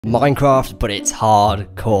Minecraft, but it's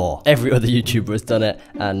hardcore. Every other YouTuber has done it,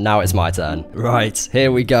 and now it's my turn. Right,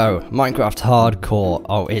 here we go. Minecraft hardcore.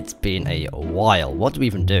 Oh, it's been a while. What do we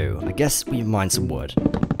even do? I guess we mine some wood.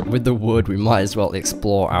 With the wood, we might as well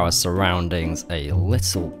explore our surroundings a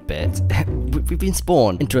little bit. We've been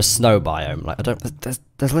spawned into a snow biome. Like,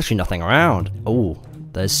 there's literally nothing around. Oh,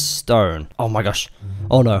 there's stone. Oh my gosh.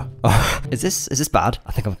 Oh no. Oh, is this bad?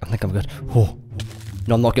 I think I'm good. Oh,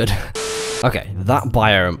 no, I'm not good. Okay, that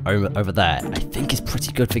biome over there, I think is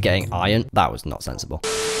pretty good for getting iron. That was not sensible.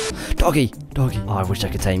 Doggy! Oh, I wish I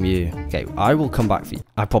could tame you. Okay, I will come back for you.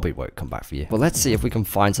 I probably won't come back for you. But let's see if we can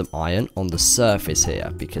find some iron on the surface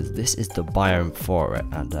here, because this is the biome for it.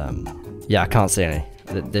 And, yeah, I can't see any.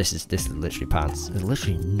 This is literally pants. There's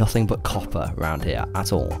literally nothing but copper around here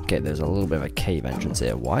at all. Okay, there's a little bit of a cave entrance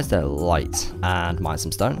here. Why is there light? And mine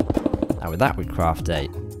some stone. And with that, we craft a...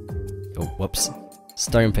 Oh, whoops.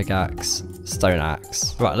 Stone pickaxe, stone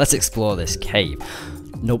axe. Right, let's explore this cave.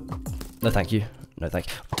 Nope. No, thank you. No, thank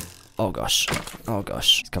you. Oh gosh. Oh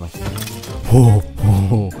gosh. It's coming. Oh.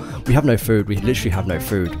 We have no food. We literally have no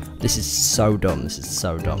food. This is so dumb. This is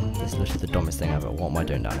so dumb. This is literally the dumbest thing ever. What am I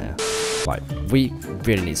doing down here? Right, we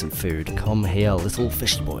really need some food. Come here, little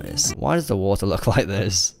fishy boys. Why does the water look like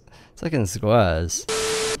this? It's like in squares.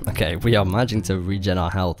 Okay, we are managing to regen our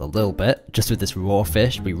health a little bit, just with this raw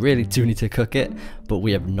fish. We really do need to cook it, but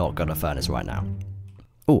we have not got a furnace right now.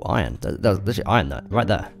 Oh, iron. There's literally iron there, right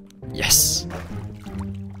there. Yes!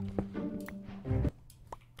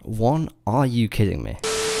 Are you kidding me?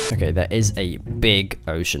 Okay, there is a big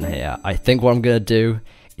ocean here. I think what I'm gonna do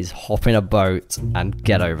is hop in a boat and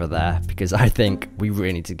get over there, because I think we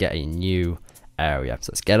really need to get a new area. So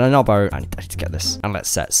let's get in our boat. I need to get this, and let's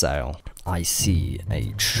set sail. I see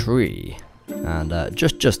a tree, and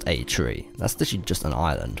just a tree. That's literally just an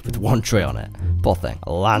island with one tree on it. Poor thing.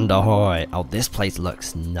 Land ahoy! Oh, this place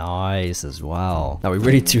looks nice as well. Now we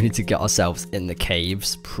really do need to get ourselves in the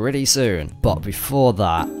caves pretty soon. But before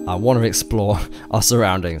that, I want to explore our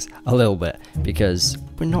surroundings a little bit, because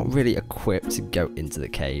we're not really equipped to go into the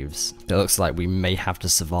caves. It looks like we may have to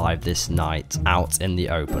survive this night out in the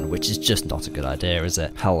open, which is just not a good idea, is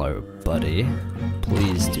it? Hello, buddy.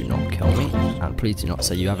 Please do not kill me, and please do not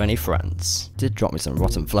say you have any friends. Did drop me some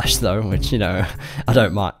rotten flesh though, which, you know, I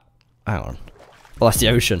don't mind. Hang on. Well, that's the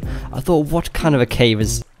ocean. I thought, what kind of a cave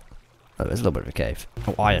is... Oh, there's a little bit of a cave.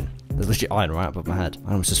 Oh, iron. There's literally iron right above my head.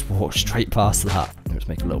 I almost just walked straight past that. Let's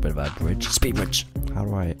make a little bit of a bridge. Speed bridge. How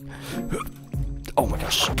do I... Oh my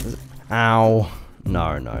gosh. Ow.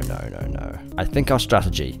 No. I think our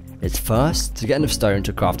strategy is first to get enough stone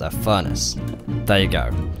to craft a furnace. There you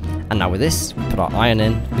go. And now with this, we put our iron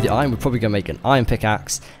in. With the iron, we're probably going to make an iron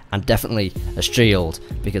pickaxe and definitely a shield,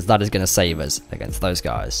 because that is going to save us against those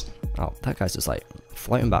guys. Oh, that guy's just like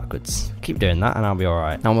floating backwards. Keep doing that and I'll be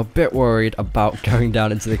alright. Now I'm a bit worried about going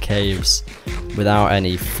down into the caves without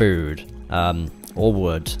any food or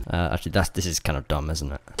wood. Actually, this is kind of dumb,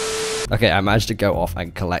 isn't it? Okay, I managed to go off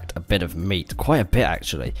and collect a bit of meat. Quite a bit,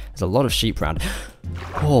 actually. There's a lot of sheep around.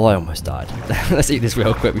 Oh, I almost died. Let's eat this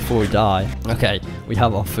real quick before we die. Okay, we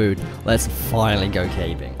have our food. Let's finally go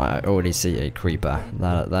caving. I already see a creeper.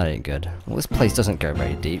 That ain't good. Well, this place doesn't go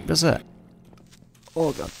very deep, does it?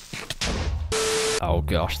 Oh, God. Oh,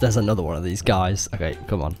 gosh. There's another one of these guys. Okay,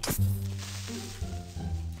 come on.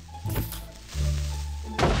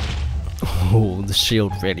 Oh, the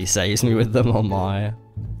shield really saves me with them on my...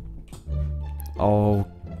 Oh,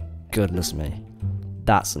 goodness me.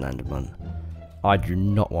 That's an enderman. I do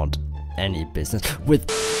not want any business with...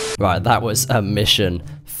 Right, that was a mission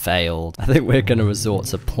failed. I think we're going to resort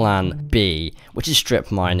to plan B, which is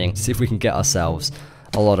strip mining. See if we can get ourselves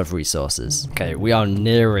a lot of resources. Okay, we are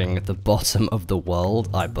nearing the bottom of the world,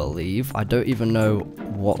 I believe. I don't even know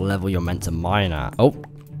what level you're meant to mine at. Oh,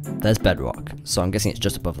 there's bedrock, so I'm guessing it's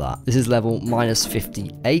just above that. This is level minus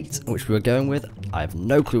 58, which we were going with. I have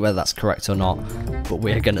no clue whether that's correct or not, but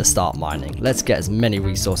we're going to start mining. Let's get as many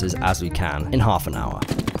resources as we can in half an hour.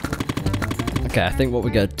 Okay, I think what we're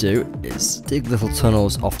going to do is dig little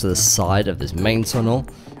tunnels off to the side of this main tunnel,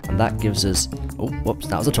 and that gives us... Oh, whoops,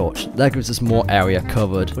 that was a torch. That gives us more area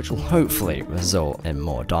covered, which will hopefully result in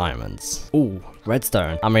more diamonds. Ooh,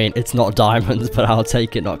 redstone. I mean, it's not diamonds, but I'll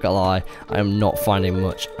take it, not gonna lie. I am not finding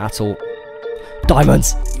much at all.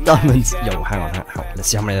 Diamonds! Diamonds! Yo, hang on. Let's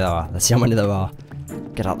see how many there are.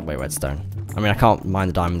 Get out of the way, redstone. I mean, I can't mine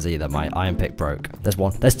the diamonds either. My iron pick broke. There's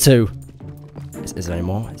one. There's two. Is there any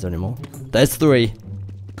more? Is there any more? There's three.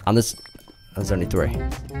 And there's only three.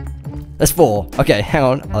 There's four. Okay, hang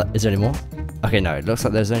on. Is there any more? Okay, no. It looks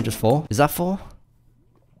like there's only just four. Is that four?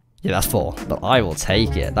 Yeah, that's 4, but I will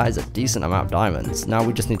take it. That is a decent amount of diamonds. Now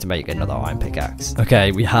we just need to make another iron pickaxe.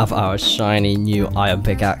 Okay, we have our shiny new iron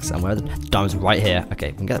pickaxe, and where are the diamonds? Right here.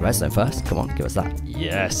 Okay, we can get the redstone first. Come on, give us that.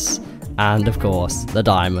 Yes. And of course, the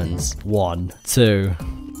diamonds. 1, 2,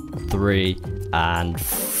 3, and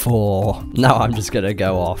 4. Now I'm just gonna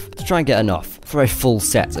go off to try and get enough for a full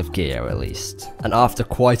set of gear at least. And after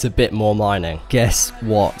quite a bit more mining, guess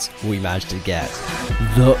what we managed to get?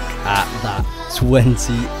 Look at that,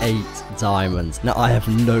 28 diamonds. Now I have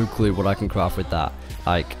no clue what I can craft with that.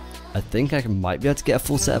 Like, I think I might be able to get a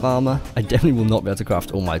full set of armor. I definitely will not be able to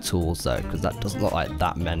craft all my tools though, because that doesn't look like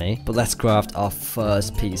that many. But let's craft our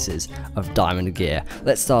first pieces of diamond gear.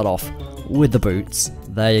 Let's start off with the boots.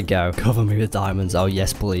 There you go. Cover me with diamonds. Oh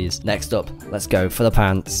yes, please. Next up, let's go for the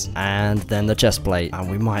pants and then the chest plate. And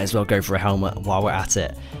we might as well go for a helmet while we're at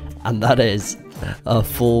it. And that is a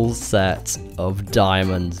full set of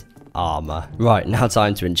diamond armor. Right, now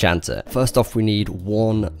time to enchant it. First off, we need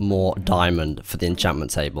 1 more diamond for the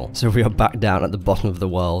enchantment table. So we are back down at the bottom of the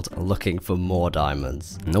world looking for more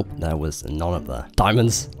diamonds. Nope, there was none up there.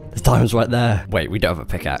 Diamonds? There's diamonds right there. Wait, we don't have a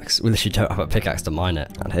pickaxe. We literally don't have a pickaxe to mine it.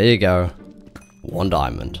 And here you go. 1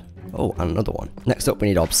 diamond. Oh, and another one. Next up, we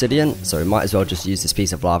need obsidian. So we might as well just use this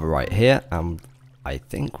piece of lava right here. And I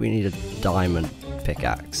think we need a diamond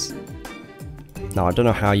pickaxe. Now, I don't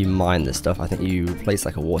know how you mine this stuff. I think you place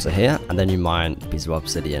like a water here, and then you mine a piece of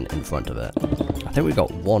obsidian in front of it. I think we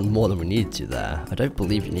got 1 more than we need to there. I don't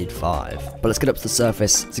believe you need 5. But let's get up to the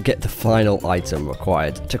surface to get the final item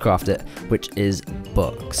required to craft it, which is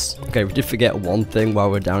books. Okay, we did forget one thing while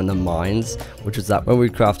we were down in the mines, which was that when we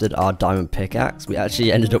crafted our diamond pickaxe, we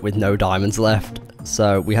actually ended up with no diamonds left.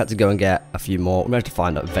 So we had to go and get a few more. We managed to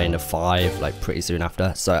find a vein of 5 like pretty soon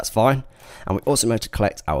after, so that's fine. And we also managed to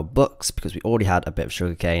collect our books because we already had a bit of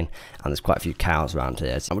sugarcane and there's quite a few cows around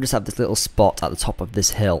here. And we just have this little spot at the top of this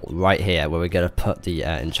hill right here where we're going to put the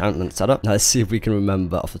enchantment setup. Now let's see if we can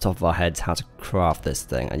remember off the top of our heads how to craft this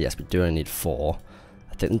thing. And yes, we do only need 4.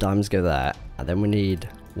 I think the diamonds go there. And then we need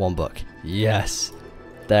 1 book. Yes,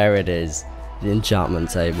 there it is. The enchantment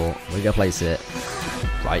table. We're going to place it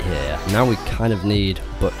right here. Now we kind of need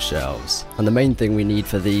bookshelves. And the main thing we need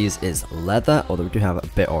for these is leather, although we do have a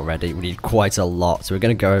bit already. We need quite a lot. So we're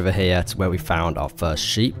going to go over here to where we found our first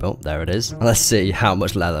sheep. Oh, there it is. And let's see how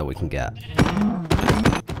much leather we can get.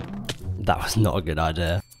 That was not a good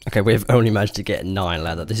idea. Okay, we've only managed to get 9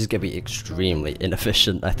 leather. This is going to be extremely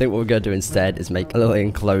inefficient. I think what we're going to do instead is make a little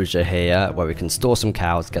enclosure here where we can store some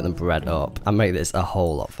cows, get them bred up, and make this a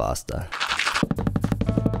whole lot faster.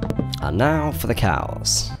 And now for the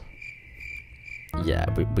cows. Yeah,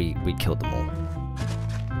 we killed them all.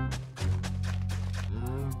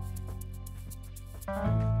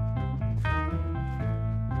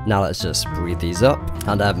 Now let's just breathe these up.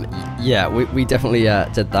 And yeah, we definitely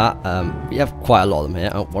did that. We have quite a lot of them here.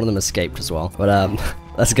 Oh, one of them escaped as well. But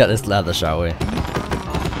let's get this leather, shall we?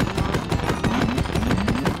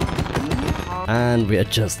 And we are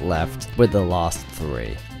just left with the last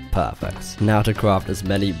 3. Perfect. Now to craft as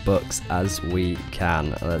many books as we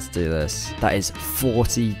can. Let's do this. That is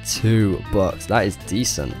 42 books. That is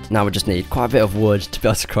decent. Now we just need quite a bit of wood to be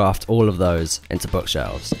able to craft all of those into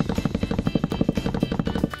bookshelves.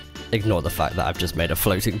 Ignore the fact that I've just made a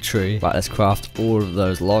floating tree. Right, let's craft all of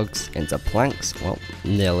those logs into planks. Well,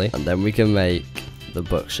 nearly. And then we can make the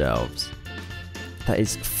bookshelves. That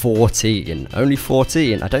is 14. Only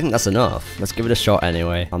 14. I don't think that's enough. Let's give it a shot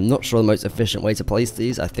anyway. I'm not sure the most efficient way to place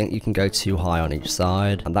these. I think you can go 2 high on each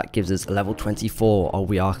side. And that gives us level 24. Oh,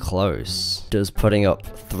 we are close. Does putting up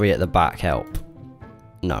 3 at the back help?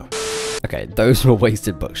 No. Okay, those were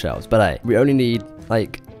wasted bookshelves. But hey, we only need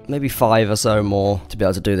like maybe 5 or so more to be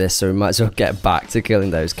able to do this. So we might as well get back to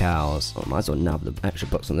killing those cows. Oh, might as well nab the extra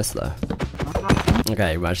books on this though.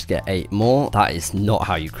 Okay, we managed to get 8 more. That is not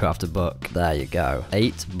how you craft a book. There you go.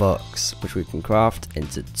 8 books, which we can craft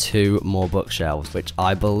into 2 more bookshelves, which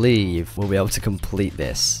I believe we'll be able to complete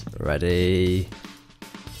this. Ready?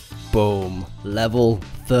 Boom. Level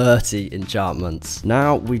 30 enchantments.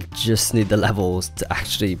 Now we just need the levels to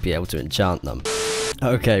actually be able to enchant them.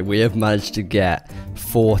 Okay, we have managed to get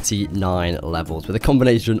 49 levels with a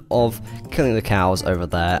combination of killing the cows over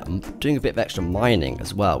there and doing a bit of extra mining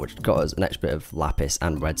as well, which got us an extra bit of lapis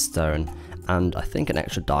and redstone and I think an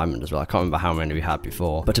extra diamond as well. I can't remember how many we had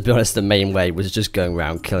before, but to be honest, the main way was just going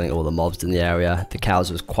around killing all the mobs in the area. The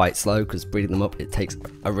cows was quite slow because breeding them up, it takes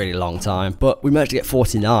a really long time, but we managed to get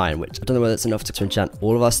 49, which I don't know whether it's enough to enchant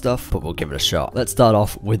all of our stuff, but we'll give it a shot. Let's start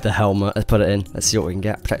off with the helmet. Let's put it in. Let's see what we can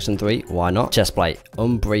get. Protection 3, why not? Chestplate,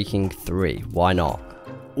 unbreaking 3, why not?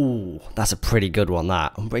 Ooh, that's a pretty good one,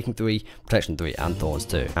 that. Unbreaking 3, protection 3, and thorns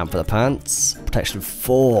 2. And for the pants, protection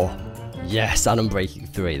 4. Yes, and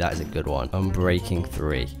unbreaking 3, that is a good one. Unbreaking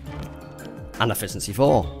 3. And efficiency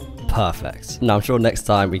 4. Perfect. Now I'm sure next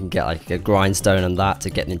time we can get like a grindstone and that to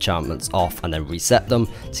get the enchantments off and then reset them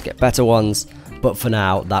to get better ones. But for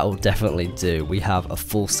now, that will definitely do. We have a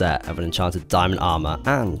full set of an enchanted diamond armor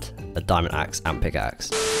and a diamond axe and pickaxe.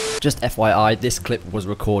 Just FYI, this clip was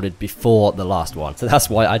recorded before the last one, so that's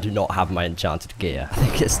why I do not have my enchanted gear. I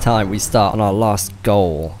think it's time we start on our last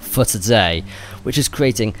goal for today, which is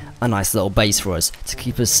creating a nice little base for us to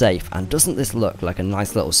keep us safe. And doesn't this look like a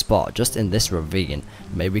nice little spot just in this ravine?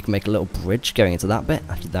 Maybe we can make a little bridge going into that bit?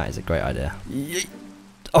 Actually, that is a great idea.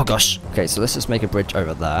 Oh gosh. Okay, so let's just make a bridge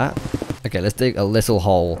over there. Okay, let's dig a little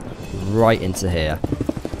hole right into here.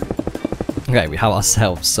 Okay, we have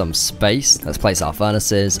ourselves some space. Let's place our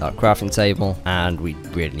furnaces, our crafting table, and we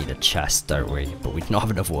really need a chest, don't we? But we do not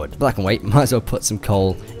have enough wood. But I can wait, might as well put some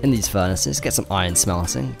coal in these furnaces, get some iron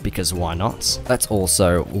smelting, because why not? Let's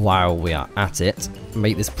also, while we are at it,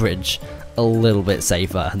 make this bridge a little bit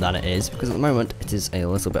safer than it is, because at the moment it is a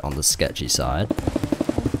little bit on the sketchy side.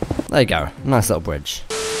 There you go, nice little bridge.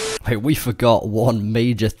 Wait, we forgot one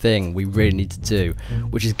major thing we really need to do,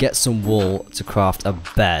 which is get some wool to craft a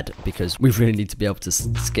bed, because we really need to be able to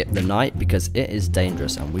skip the night, because it is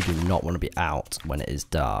dangerous and we do not want to be out when it is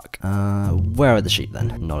dark. Where are the sheep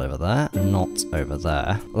then? Not over there, not over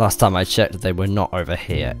there. Last time I checked, they were not over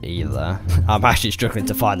here either. I'm actually struggling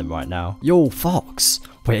to find them right now. Yo, fox!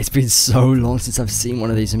 Wait, it's been so long since I've seen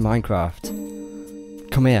one of these in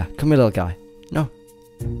Minecraft. Come here, little guy. No.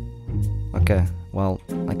 Okay. Well,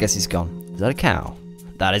 I guess he's gone. Is that a cow?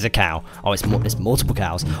 That is a cow. Oh, it's multiple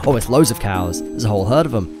cows. Oh, it's loads of cows. There's a whole herd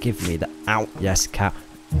of them. Give me the ow. Yes, cow.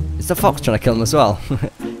 It's the fox trying to kill him as well.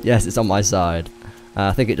 Yes, it's on my side.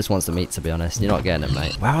 I think it just wants the meat, to be honest. You're not getting it,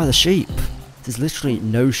 mate. Where are the sheep? There's literally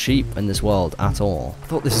no sheep in this world at all. I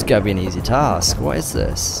thought this was going to be an easy task. What is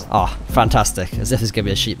this? Ah, oh, fantastic. As if there's going to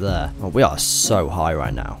be a sheep there. Oh, we are so high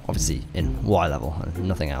right now. Obviously in Y level and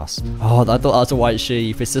nothing else. Oh, I thought that was a white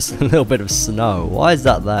sheep. It's just a little bit of snow. Why is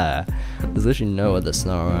that there? There's literally no other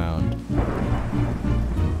snow around.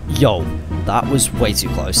 Yo, that was way too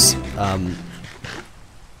close.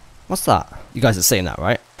 What's that? You guys are seeing that,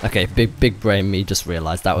 right? Okay, big brain me just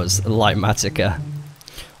realized that was Light Matica.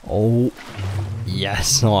 Oh,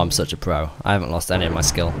 yes. Oh, I'm such a pro. I haven't lost any of my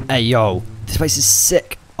skill. Hey, yo, this place is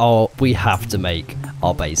sick. Oh, we have to make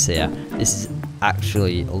our base here. This is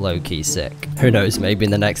actually low-key sick. Who knows, maybe in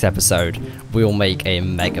the next episode, we'll make a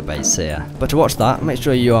mega base here. But to watch that, make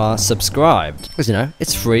sure you are subscribed. Because, you know,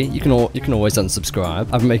 it's free. You can always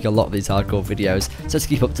unsubscribe. I've been making a lot of these hardcore videos, so to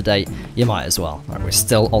keep up to date, you might as well. Right, we're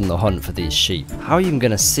still on the hunt for these sheep. How are you even going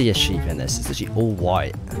to see a sheep in this? It's actually all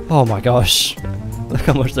white. Oh my gosh. Look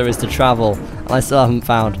how much there is to travel, and I still haven't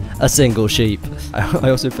found a single sheep. I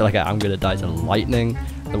also feel like I'm going to die to lightning,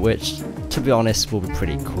 which, to be honest, will be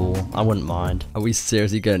pretty cool. I wouldn't mind. Are we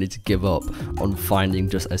seriously going to need to give up on finding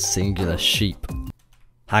just a singular sheep?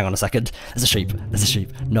 Hang on a second. There's a sheep. There's a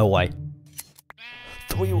sheep. No way.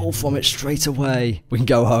 3 wool from it straight away. We can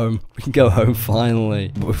go home. We can go home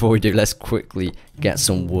finally. But before we do, let's quickly get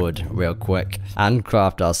some wood real quick and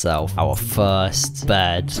craft ourselves our first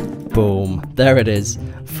bed. Boom. There it is.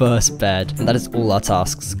 First bed. And that is all our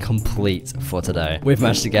tasks complete for today. We've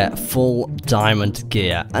managed to get full diamond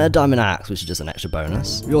gear and a diamond axe, which is just an extra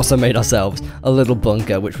bonus. We also made ourselves a little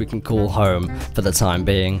bunker, which we can call home for the time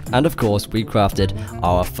being. And of course, we crafted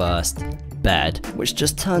our first bed, which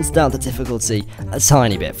just turns down the difficulty a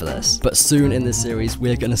tiny bit for this. But soon in this series,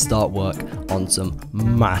 we're going to start work on some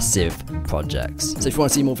massive projects. So if you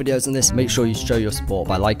want to see more videos on this, make sure you show your support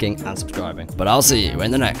by liking and subscribing. But I'll see you in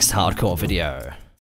the next hardcore video.